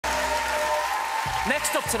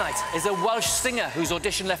Next up tonight is a Welsh singer whose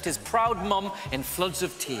audition left his proud mum in floods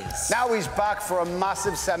of tears. Now he's back for a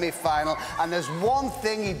massive semi-final, and there's one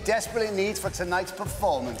thing he desperately needs for tonight's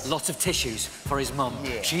performance. Lots of tissues for his mum.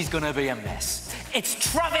 Yeah. She's gonna be a mess. It's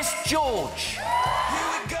Travis George.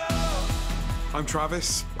 I'm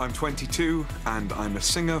Travis, I'm 22, and I'm a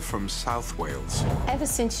singer from South Wales. Ever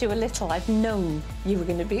since you were little, I've known you were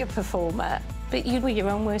going to be a performer. But you were your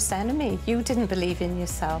own worst enemy. You didn't believe in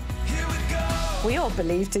yourself. We all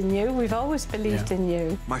believed in you. We've always believed in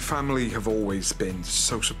you. My family have always been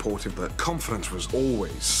so supportive that confidence was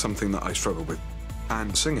always something that I struggled with.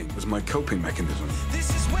 And singing was my coping mechanism. This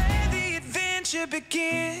is where the adventure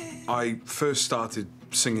begins. I first started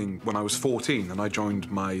singing when I was 14, and I joined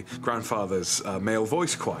my grandfather's male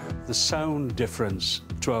voice choir. The sound difference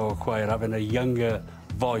to our choir, having a younger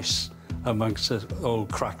voice amongst the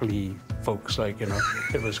old crackly folks, like, you know,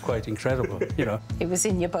 it was quite incredible, you know. It was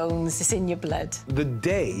in your bones, it's in your blood. The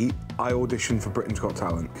day I auditioned for Britain's Got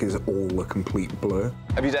Talent is all a complete blur.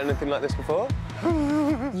 Have you done anything like this before?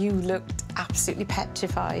 You looked absolutely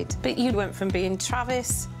petrified. But you went from being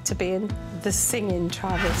Travis to being the singing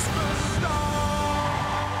Travis.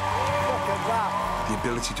 The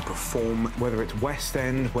ability to perform, whether it's West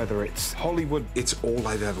End, whether it's Hollywood, it's all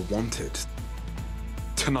I've ever wanted.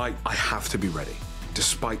 Tonight, I have to be ready.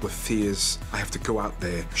 Despite the fears, I have to go out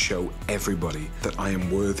there, show everybody that I am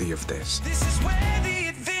worthy of this. This is where the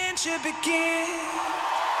adventure begins.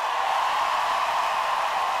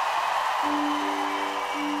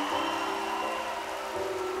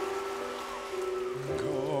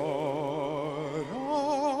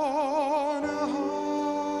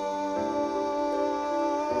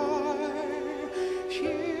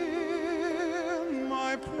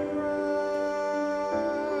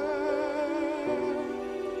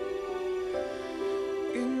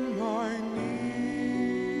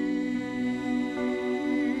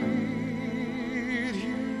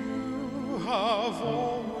 Have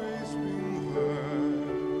always been there.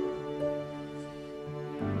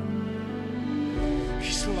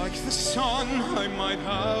 He's like the sun I might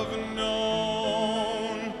have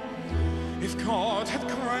known if God had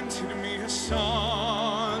granted me a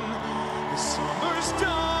son. The summers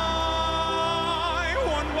die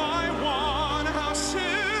one by one, how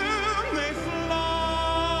soon they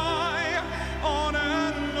fly on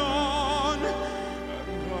and on,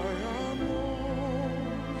 and I am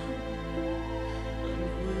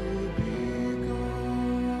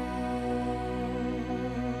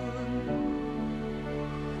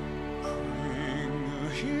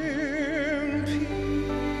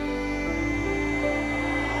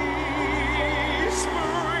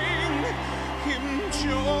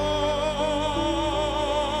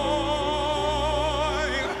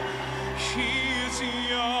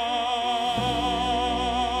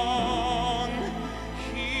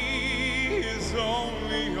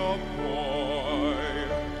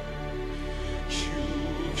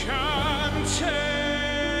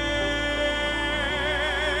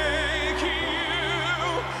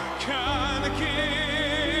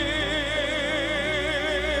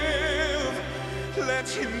let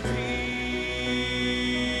him be,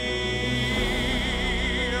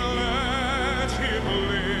 let him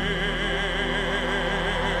live.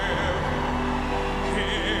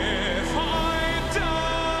 If I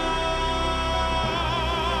die,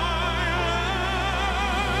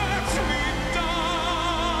 let me die.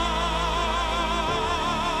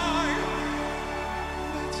 Let him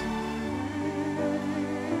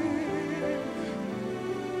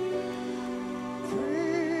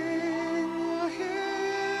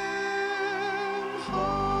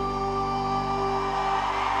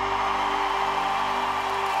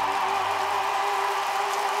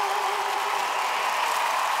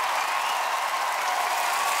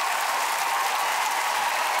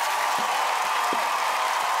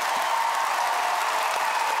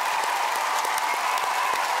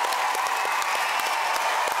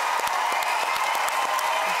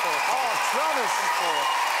Travis,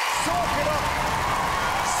 soak it up.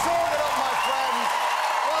 Soak it up, my friend.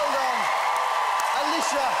 Well done.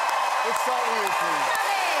 Alicia, let's start with you, please.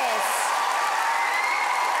 Travis!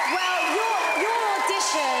 Well, your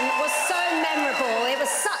audition was so memorable. It was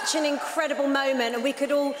such an incredible moment, and we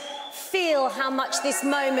could all feel how much this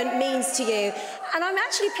moment means to you. And I'm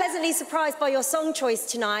actually pleasantly surprised by your song choice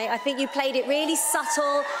tonight. I think you played it really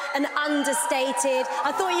subtle and understated.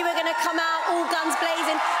 I thought you were going to come out all guns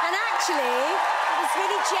blazing, and actually, it was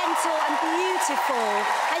really gentle and beautiful,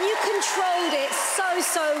 and you controlled it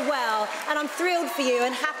so well. And I'm thrilled for you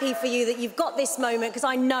and happy for you that you've got this moment, because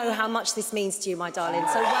I know how much this means to you, my darling.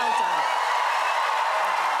 So well done.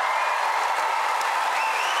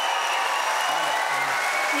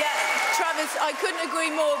 Travis, I couldn't agree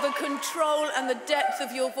more. The control and the depth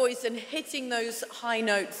of your voice and hitting those high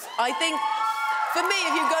notes. I think, for me,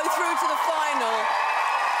 if you go through to the final,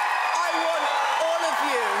 I want all of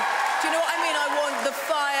you. Do you know what I mean? I want the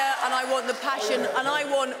fire and I want the passion and I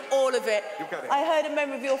want all of it. I heard a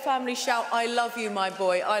member of your family shout, "I love you, my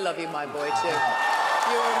boy." I love you, my boy, too.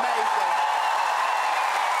 You're amazing.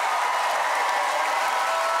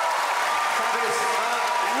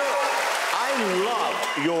 I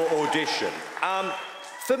loved your audition.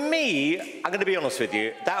 For me, I'm going to be honest with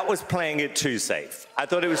you, that was playing it too safe. I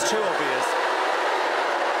thought it was too obvious.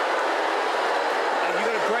 And you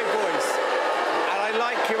got a great voice, and I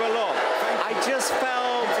like you a lot. I just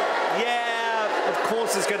felt, yeah, of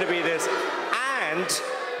course there's going to be this. And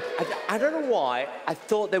I don't know why, I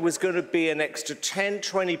thought there was going to be an extra 10,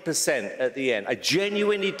 20% at the end. I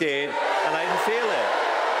genuinely did, and I didn't feel it.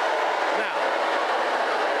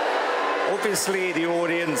 Obviously, the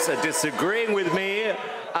audience are disagreeing with me,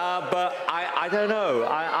 but I don't know.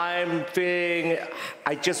 I'm feeling...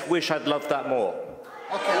 I just wish I'd loved that more.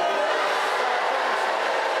 Okay.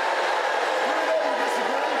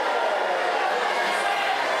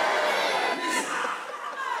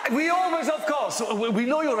 We always, of course, we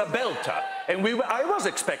know you're a belter, and I was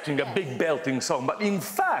expecting a big belting song, but in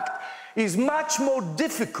fact, it's much more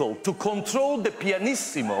difficult to control the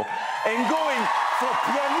pianissimo and going from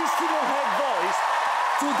pianissimo head voice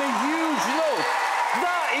to the huge note.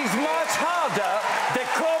 That is much harder than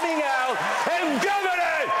coming out and giving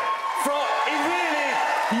it from it really.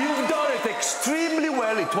 You've done it extremely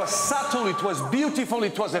well. It was subtle, it was beautiful,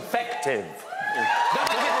 it was effective.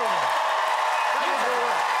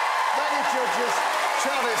 Judges,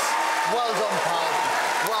 Travis, well done, pal.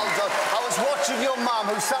 Well done. I was watching your mum,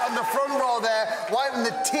 who sat on the front row there, wiping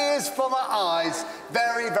the tears from her eyes.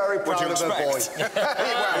 Very, very proud of her boy.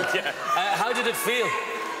 How did it feel?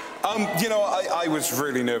 You know, I was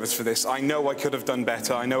really nervous for this. I know I could have done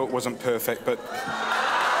better. I know it wasn't perfect, but... Don't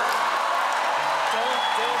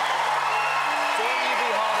you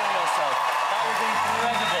be hard on yourself. That was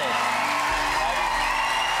incredible.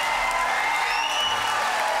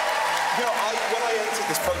 You know, when I entered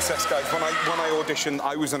this process, guys, when I auditioned,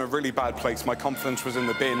 I was in a really bad place. My confidence was in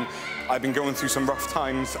the bin. I've been going through some rough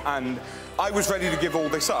times, and I was ready to give all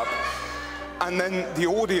this up. And then the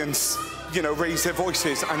audience, you know, raised their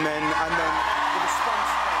voices, and then the response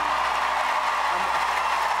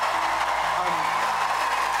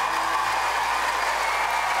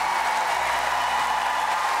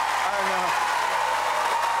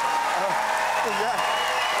yeah.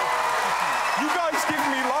 You guys give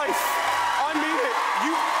me life. I mean it.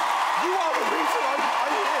 You are the reason I'm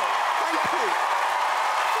here. Thank you.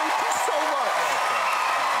 Thank you so much.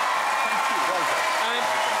 Thank you. Well done.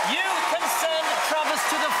 You can send Travis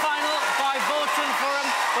to the final by voting for him,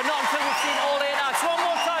 but not until we've seen all 8 acts. One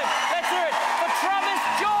more time. Let's hear it for Travis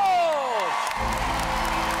George.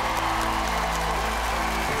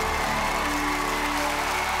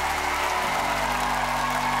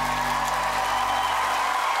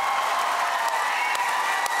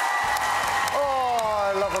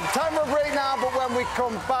 Time for a break now, but when we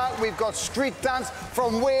come back, we've got street dance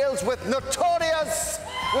from Wales with Notorious.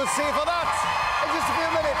 We'll see you for that in just a few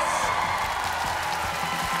minutes.